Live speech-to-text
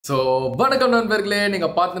So வணக்கம் நண்பர்களே,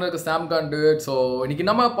 நீங்கள் பார்த்துன்னு இருக்க சாம் கான்டுவேட். ஸோ இன்றைக்கி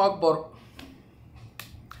என்ன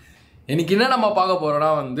நம்ம பார்க்க போகிறோன்னா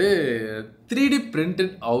வந்து 3D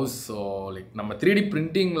பிரிண்டட் ஹவுஸ். ஸோ நம்ம 3D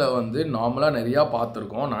பிரிண்டிங்கில் வந்து நார்மலாக நிறையா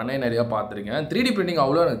பார்த்துருக்கோம். நானே நிறையா பார்த்துருக்கேன். 3D பிரிண்டிங்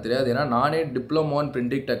அவ்வளோ எனக்கு தெரியாது, ஏன்னா நானே டிப்ளமோ இன்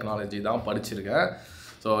பிரிண்டிங் டெக்னாலஜி தான் படிச்சிருக்கேன்.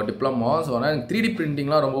 So diploma. ஸோ ஆனால் எனக்கு 3D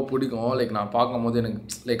பிரிண்டிங்லாம் ரொம்ப பிடிக்கும். நான் பார்க்கும்போது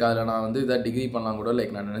எனக்கு அதில் நான் வந்து இதாக டிகிரி பண்ணலாம் கூட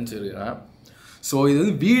நான் நினச்சிருக்கேன். ஸோ இது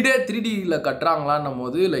வந்து வீடே 3Dயில் கட்டுறாங்களான்னும்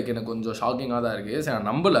போது எனக்கு கொஞ்சம் ஷாக்கிங்காக தான் இருக்குது. சரி, நான்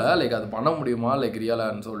நம்பலை அது பண்ண முடியுமா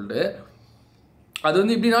ரியலான்னு சொல்லிட்டு. அது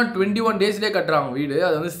வந்து எப்படின்னா 21 டேஸ்லேயே கட்டுறாங்க வீடு.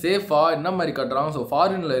 அது வந்து சேஃபாக என்ன மாதிரி கட்டுறாங்க. ஸோ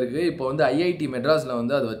ஃபாரினில் இருக்குது. இப்போ வந்து IIT மெட்ராஸில்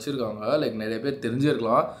வந்து அது வச்சுருக்காங்க. நிறைய பேர்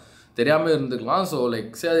தெரிஞ்சிருக்கலாம், தெரியாமல் இருந்துக்கலாம். ஸோ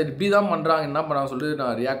சரி, அது இப்படி தான் பண்ணுறாங்க, என்ன பண்ணுறாங்கன்னு சொல்லிட்டு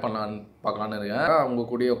நான் ரியாக்ட் பார்க்கலான்னு இருக்கேன் அவங்க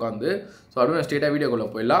கூடயே உட்காந்து. ஸோ அப்படியே ஸ்ட்ரெயிட்டாக வீடியோக்குள்ளே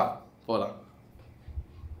போகலாம்.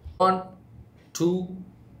 1 2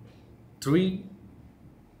 3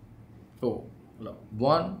 4.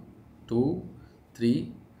 1 2 3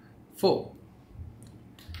 4.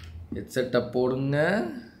 ஹெட்செட்டை போடுங்க,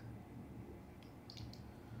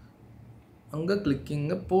 அங்கே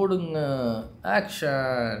கிளிக்கிங்க போடுங்க.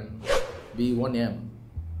 Action. B1M.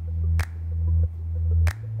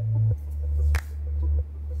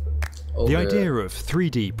 The idea of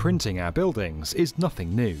 3D printing our buildings is nothing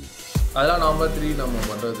new.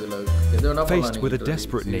 Faced with a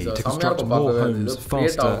desperate need to construct more homes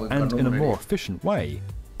faster and in a more efficient way,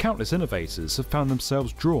 countless innovators have found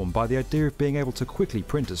themselves drawn by the idea of being able to quickly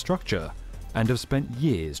print a structure and have spent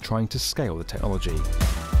years trying to scale the technology.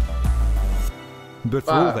 But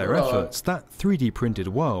for all their efforts, that 3D printed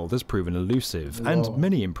world has proven elusive, and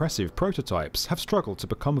many impressive prototypes have struggled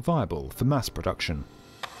to become viable for mass production.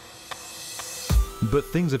 But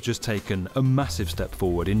things have just taken a massive step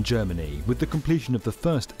forward in Germany with the completion of the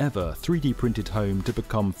first ever 3D printed home to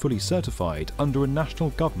become fully certified under a national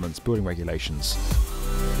government's building regulations.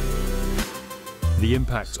 The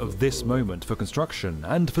impact of this moment for construction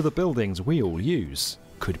and for the buildings we all use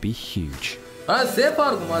could be huge.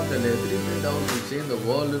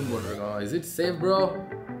 Is it safe, bro?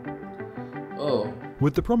 Oh.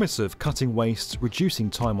 With the promise of cutting waste, reducing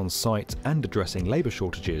time on site and addressing labour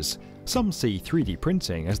shortages, some see 3D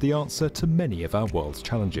printing as the answer to many of our world's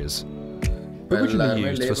challenges. Originally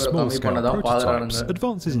used for small-scale prototypes,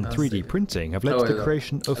 advances in 3D printing have led to the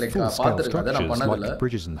creation of full-scale structures like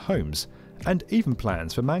bridges and homes, and even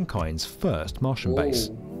plans for mankind's first Martian base.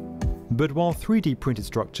 But while 3D printed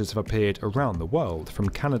structures have appeared around the world,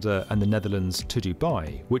 from Canada and the Netherlands to Dubai,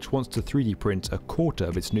 which wants to 3D print a quarter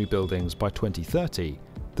of its new buildings by 2030,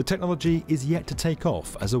 the technology is yet to take off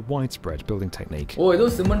as a widespread building technique. But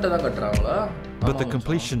the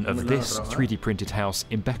completion of this 3D printed house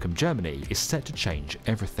in Beckham, Germany is set to change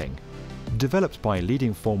everything. Developed by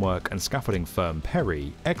leading formwork and scaffolding firm Perry,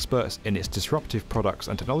 experts in its disruptive products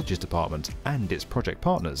and technologies department and its project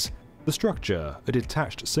partners, the structure, a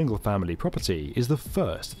detached single-family property, is the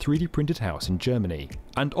first 3D printed house in Germany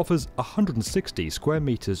and offers 160 square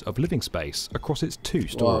meters of living space across its 2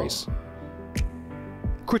 stories. Wow.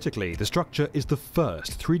 Critically, the structure is the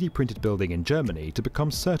first 3D printed building in Germany to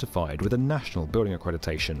become certified with a national building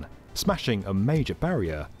accreditation, smashing a major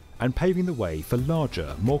barrier and paving the way for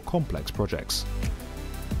larger, more complex projects.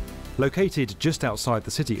 Located just outside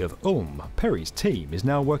the city of Ulm, Perry's team is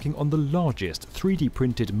now working on the largest 3D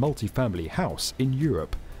printed multi-family house in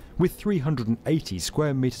Europe, with 380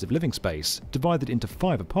 square meters of living space divided into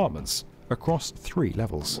 5 apartments across 3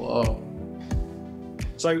 levels. Wow.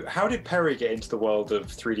 So how did Perry get into the world of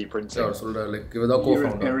 3D printing? Here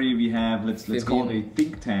at Perry we have, let's call it a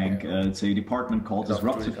think tank. It's a department called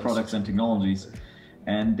Disruptive Products and Technologies.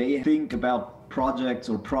 And they think about projects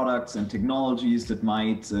or products and technologies that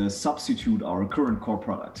might substitute our current core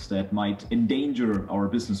products, that might endanger our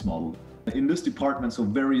business model. In this department, so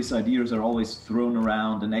various ideas are always thrown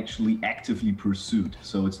around and actually actively pursued.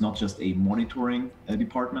 So it's not just a monitoring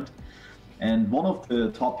department. And one of the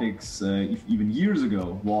topics, even years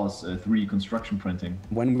ago, was 3D construction printing.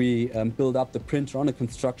 When we build up the printer on a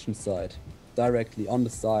construction site, directly on the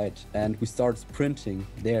site, and we started printing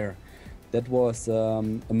there, that was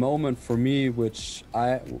a moment for me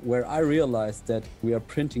where I realized that we are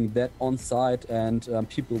printing that on site and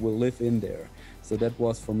people will live in there. So that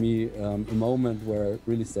was for me a moment where I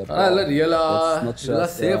really said, wow, that's not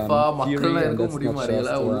just theory, and that's not just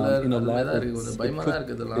in a lab.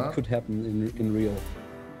 It could happen in real.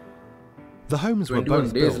 The homes were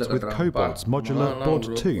both built with Cobalt's modular Bod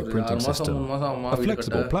 2 printing system, a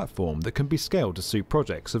flexible platform that can be scaled to suit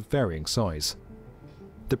projects of varying size.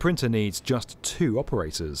 The printer needs just 2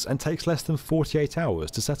 operators and takes less than 48 hours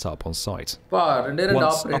to set up on site.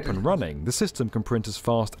 Once up and running, the system can print as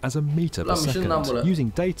fast as a meter per second, using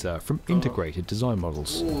data from integrated design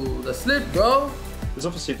models. Ooh, the slit, bro!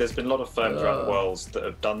 There's been a lot of firms around the world that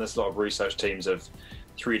have done this, a lot of research teams have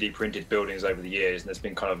 3D printed buildings over the years, and there's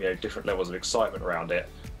been kind of different levels of excitement around it.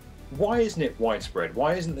 Why isn't it widespread?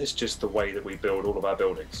 Why isn't this just the way that we build all of our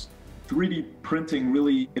buildings? 3D printing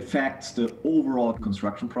really affects the overall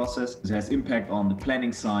construction process. It has impact on the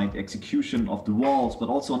planning side, execution of the walls, but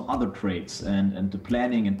also on other trades, and the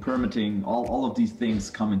planning and permitting, all of these things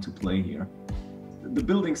come into play here. The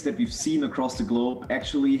buildings that we've seen across the globe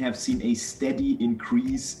actually have seen a steady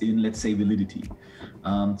increase in, let's say, validity.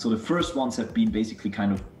 So the first ones have been basically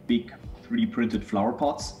kind of big 3D printed flower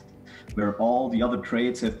pots, where all the other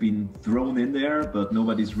trades have been thrown in there, but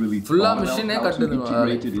nobody's really thought about how to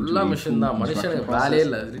integrate it into a full construction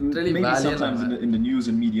process. Maybe sometimes in the news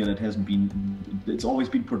and media that hasn't been, it's always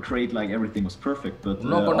been portrayed like everything was perfect, but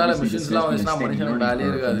obviously this has been a steady learning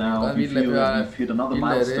curve, and now we feel that we've hit another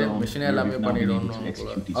milestone where we've now been able to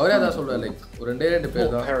execute these projects.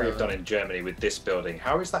 What Perry have done in Germany with this building,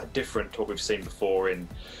 how is that different to what we've seen before in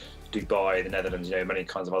Dubai, the Netherlands, many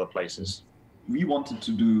kinds of other places? We wanted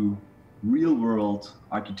to do real-world,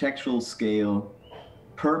 architectural scale,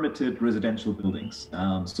 permitted residential buildings.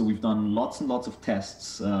 So we've done lots and lots of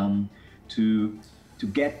tests to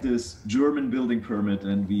get this German building permit,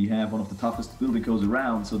 and we have one of the toughest building codes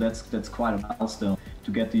around. So that's quite a milestone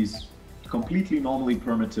to get these completely normally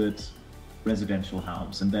permitted residential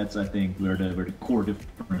homes, and that's, I think, where the core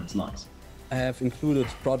difference lies. I have included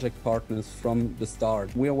project partners from the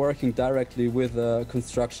start. We are working directly with a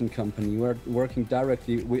construction company. We're working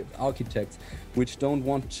directly with architects, which don't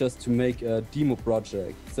want just to make a demo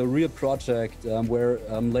project. It's a real project where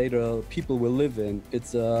later people will live in.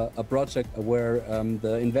 It's a project where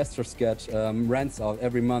the investors get rents out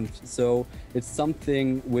every month. So it's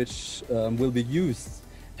something which will be used.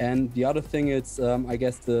 And the other thing is, I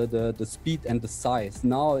guess, the speed and the size.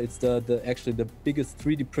 Now it's actually the biggest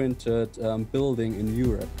 3D printed building in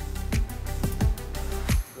Europe.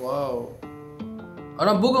 Wow.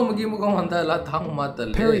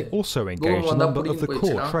 Perry also engaged a number of the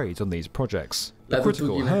core trades on these projects, a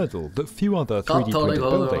critical hurdle that few other 3D printed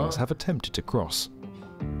buildings have attempted to cross.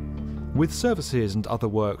 With services and other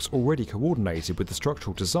works already coordinated with the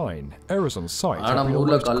structural design, errors on site have been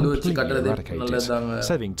almost completely eradicated,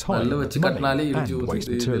 saving time, money and waste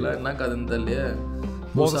material.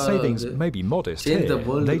 While the savings may be modest here,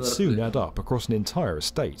 they'd soon add up across an entire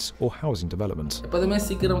estate or housing development.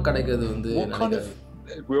 What kind of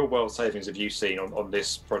real-world savings have you seen on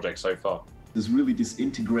this project so far? This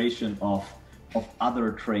integration of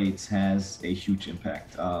other trades has a huge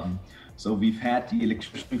impact. So we've had the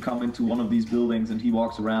electrician come into one of these buildings and he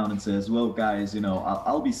walks around and says, well, guys,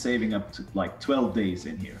 I'll be saving up to like 12 days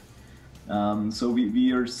in here. So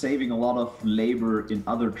we are saving a lot of labor in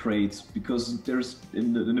other trades because there's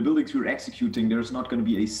in the buildings we're executing, there's not going to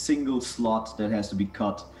be a single slot that has to be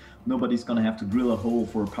cut. Nobody's going to have to drill a hole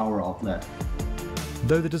for a power outlet.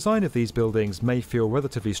 Though the design of these buildings may feel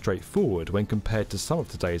relatively straightforward when compared to some of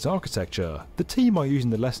today's architecture, the team are using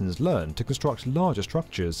the lessons learned to construct larger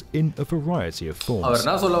structures in a variety of forms.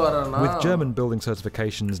 With German building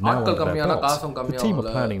certifications now under their belt, the team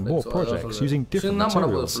are planning more projects using different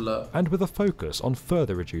materials and with a focus on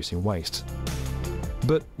further reducing waste.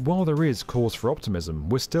 But while there is cause for optimism,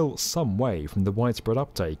 we're still some way from the widespread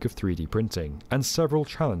uptake of 3D printing, and several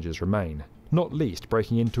challenges remain, not least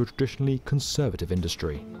breaking into a traditionally conservative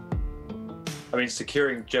industry. I mean,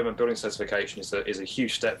 securing German building certification is a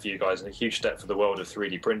huge step for you guys and a huge step for the world of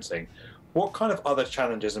 3D printing. What kind of other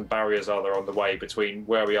challenges and barriers are there on the way between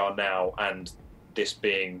where we are now and this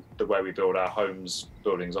being the way we build our homes,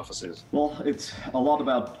 buildings, offices? Well, it's a lot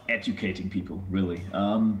about educating people, really,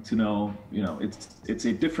 to know, it's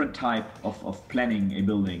a different type of planning a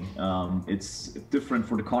building. It's different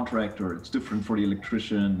for the contractor, it's different for the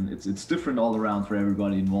electrician, it's different all around for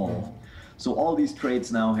everybody involved. So all these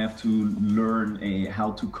trades now have to learn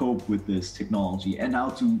how to cope with this technology and how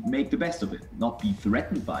to make the best of it, not be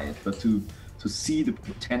threatened by it, but to see the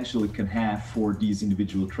potential it can have for these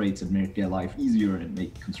individual trades and make their life easier and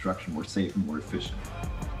make construction more safe and more efficient.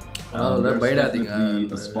 There's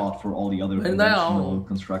definitely a spot for all the other conventional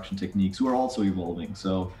construction techniques who are also evolving.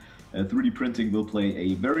 So 3D printing will play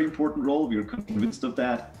a very important role. We are convinced of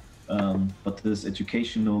that. But this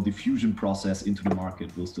educational diffusion process into the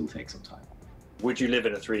market will still take some time. Would you live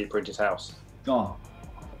in a 3D printed house? Oh,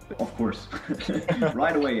 Of course.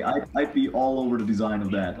 Right away, I'd be all over the design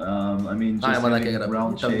of that. I mean, just having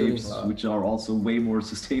round shapes, which are also way more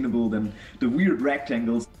sustainable than the weird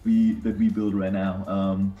rectangles that we build right now.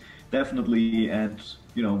 Definitely, and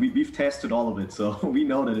you know, we've tested all of it, so we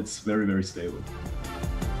know that it's very, very stable.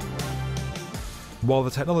 While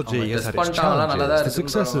the technology has had its challenges, the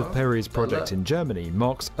success of Perry's project in Germany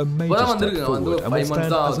marks a major step forward and will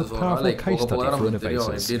stand as a powerful case study for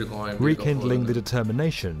innovators, rekindling the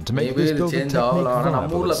determination to make this building technique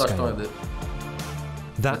viable at scale.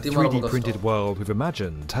 That 3D printed world we've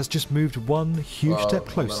imagined has just moved one huge step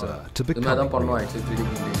closer to becoming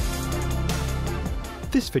real.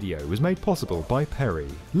 This video was made possible by Perry.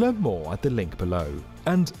 Learn more at the link below.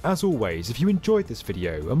 And as always, if you enjoyed this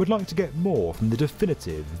video and would like to get more from the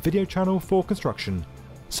definitive video channel for construction,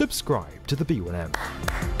 subscribe to the B1M.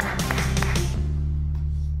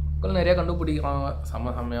 நிறைய கண்டுபிடிக்கிறாங்க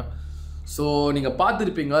செம்மையா. So நீங்கள்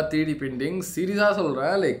பார்த்துருப்பீங்க 3D printing சீரியஸாக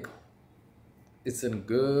சொல்கிறேன், like it's an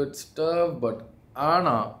good stuff, but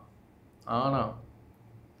ஆனால்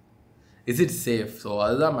is it safe? So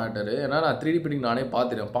அதுதான் matter. ஏன்னா நான் 3D printing நானே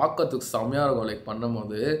பார்த்துருக்கேன், பார்க்கறதுக்கு செம்மையாக இருக்கும். லைக்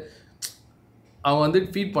பண்ணும்போது அவங்க வந்து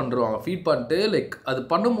ஃபீட் பண்ணிட்டு லைக் அது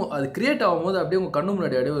அது க்ரியேட் ஆகும்போது அப்படியே உங்கள் கண்ணு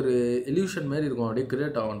முன்னாடி அப்படியே ஒரு எல்யூஷன் மாரி இருக்கும், அப்படியே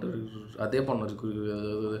க்ரியேட் ஆகுன்றது அதே பண்ணுறதுக்கு.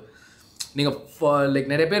 நீங்கள்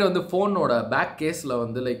லைக் நிறைய பேர் வந்து ஃபோனோட பேக் கேஸில்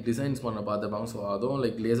வந்து லைக் டிசைன்ஸ் பண்ண பார்த்துப்பாங்க. ஸோ அதுவும்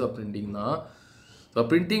லைக் லேசர் பிரிண்டிங் தான். ஸோ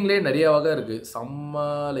பிரிண்டிங்லேயே நிறைய வகை இருக்குது. செம்ம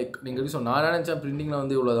லைக் நீங்கள் எப்படி நான் நினச்சேன் பிரிண்டிங்கில்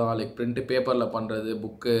வந்து இவ்வளோ தான், லைக் பிரிண்ட்டு பேப்பரில் பண்ணுறது,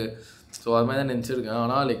 புக்கு, ஸோ அது மாதிரி தான் நினச்சிருக்கேன்.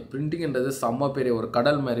 ஆனால் லைக் பிரிண்டிங்ன்றது செம்ம பெரிய ஒரு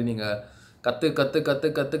கடல் மாதிரி, நீங்கள்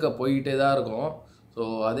கற்றுக்க போய்கிட்டே தான் இருக்கும். ஸோ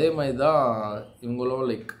அதே மாதிரி தான் இவங்களும்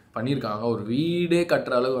லைக் பண்ணியிருக்காங்க. ஒரு வீடே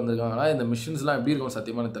கட்டுற அளவுக்கு வந்திருக்காங்கன்னா இந்த மிஷின்ஸ்லாம் எப்படி இருக்கும்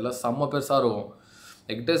சத்தியமாக எனக்கு தெரியல, செம்ம பெருசாக இருக்கும்.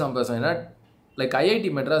 லைக்கிட்டே செம்ம பெருசாக. ஏன்னா லைக்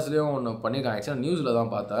ஐஐடி மெட்ராஸ்லேயும் ஒன்று பண்ணியிருக்காங்க, ஆக்சுவலாக நியூஸில்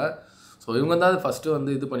தான் பார்த்தேன். ஸோ இவங்க தான் ஃபஸ்ட்டு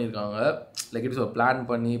வந்து இது பண்ணியிருக்காங்க, லைக் இட்ஸ் ஒரு பிளான்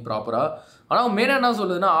பண்ணி ப்ராப்பராக. ஆனால் மெயினாக என்ன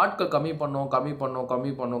சொல்லுதுன்னா ஆட்கள் கம்மி பண்ணும்.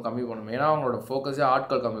 மெயினாக அவங்களோட ஃபோக்கஸே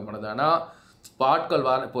ஆட்கள் கம்மி பண்ணுது. ஏன்னா இப்போ ஆட்கள்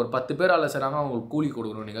இப்போ ஒரு 10 பேர் வேலை செய்கிறாங்க, அவங்களுக்கு கூலி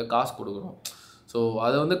கொடுக்கணும், நீங்கள் காசு கொடுக்கணும். ஸோ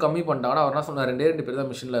அதை வந்து கம்மி பண்ணிட்டாங்கன்னா அவர் என்ன சொன்னார், 2 பேர்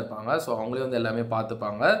தான் மிஷினில் இருப்பாங்க. ஸோ அவங்களே வந்து எல்லாமே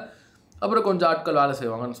பார்த்துப்பாங்க. அப்புறம் கொஞ்சம் ஆட்கள் வேலை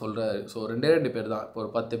செய்வாங்கன்னு சொல்கிறாரு. ஸோ 2 பேர் தான். இப்போ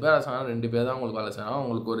ஒரு 10 பேர் வேலை செய்யணும், 2 பேர் தான் உங்களுக்கு வேலை செய்யணும்.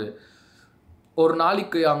 அவங்களுக்கு ஒரு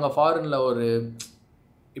நாளைக்கு அங்கே ஃபாரினில் ஒரு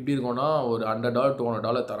இப்படி இருக்கும்னா ஒரு $100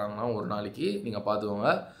 $200 தராங்கன்னா ஒரு நாளைக்கு நீங்கள்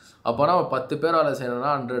பார்த்துக்கோங்க. அப்போனா ஒரு 10 பேர் வேலை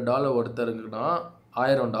செய்யணும்னா $100 ஒருத்தருக்குன்னா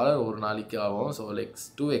 $1000 ஒரு நாளைக்கு ஆகும். So like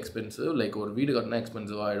two expensive. Like ஒரு வீடு கட்டினா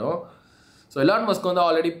எக்ஸ்பென்சிவ் ஆகிடும். ஸோ எலான் மஸ்க் வந்து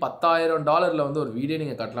ஆல்ரெடி $10,000 வந்து ஒரு வீடே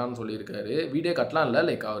நீங்கள் கட்டலாம்னு சொல்லியிருக்காரு. வீடே கட்டலாம் இல்லை,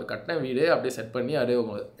 லைக் அவர் கட்டின வீடே அப்படியே செட் பண்ணி அப்படியே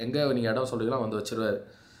எங்கே நீங்கள் இடம் சொல்லிக்கலாம் வந்து வச்சுருவார்.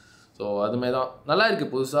 ஸோ அதுமாதிரி தான் நல்லா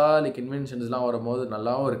இருக்குது. புதுசாக லைக் இன்வென்ஷன்ஸ்லாம் வரும்போது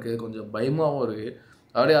நல்லாவும் இருக்குது, கொஞ்சம் பயமாகவும் இருக்குது.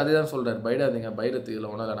 அப்படியே அதே தான் சொல்கிறார், பயிரத்துக்கு இல்லை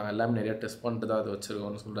ஒன்றும் இல்லை, நாங்கள் எல்லாமே நிறையா டெஸ்ட் பண்ணிட்டு தான் அது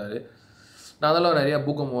வச்சுருக்கோம்னு சொல்கிறாரு. நான் அதெல்லாம் நிறையா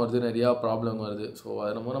பூக்கம் வருது, நிறையா ப்ராப்ளம் வருது. ஸோ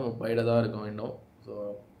அது நம்ம பயிட தான் இருக்க வேண்டும். ஸோ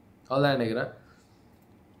அதுதான் நினைக்கிறேன்.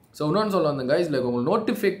 ஸோ இன்னொன்று சொல்ல வந்தேன் கைஸ், லைக் உங்களுக்கு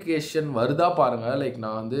நோட்டிஃபிகேஷன் வருதா பாருங்கள். லைக்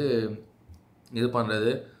நான் வந்து இது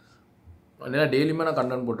பண்ணுறது ஏன்னா டெய்லியுமே நான்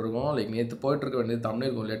கண்டென்ட் போட்டிருக்கோம். லைக் நேற்று போயிட்டுருக்க வேண்டியது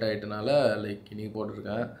தமிழுக்கு லேட் ஆகிட்டனால லைக் இன்றைக்கி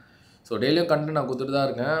போட்டிருக்கேன். ஸோ டெய்லியும் கண்டென்ட் நான் கொடுத்துட்டு தான்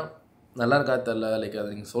இருக்கேன். நல்லா இருக்கா தெரில, லைக் அதை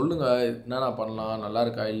நீங்கள் சொல்லுங்கள், என்னென்ன பண்ணலாம், நல்லா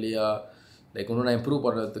இருக்கா இல்லையா, லைக் இன்னும் நான் இம்ப்ரூவ்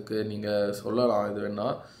பண்ணுறதுக்கு நீங்கள் சொல்லலாம் இது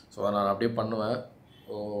வேணால். ஸோ அதை நான் அப்படியே பண்ணுவேன்.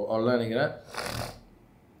 ஸோ அவ்வளோதான் நினைக்கிறேன்.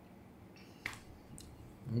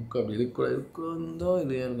 அப்படி இருக்குந்தோ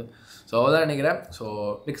இல்லையா இருக்கு. ஸோ அவ்வளோதான் நினைக்கிறேன். ஸோ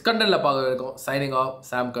நெக்ஸ்ட் கண்டென்ட்டில் பார்க்க இருக்கும். சைனிங் ஆஃப்,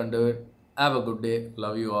 சாம் கண்டு. Have a good day.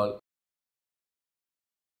 Love you all.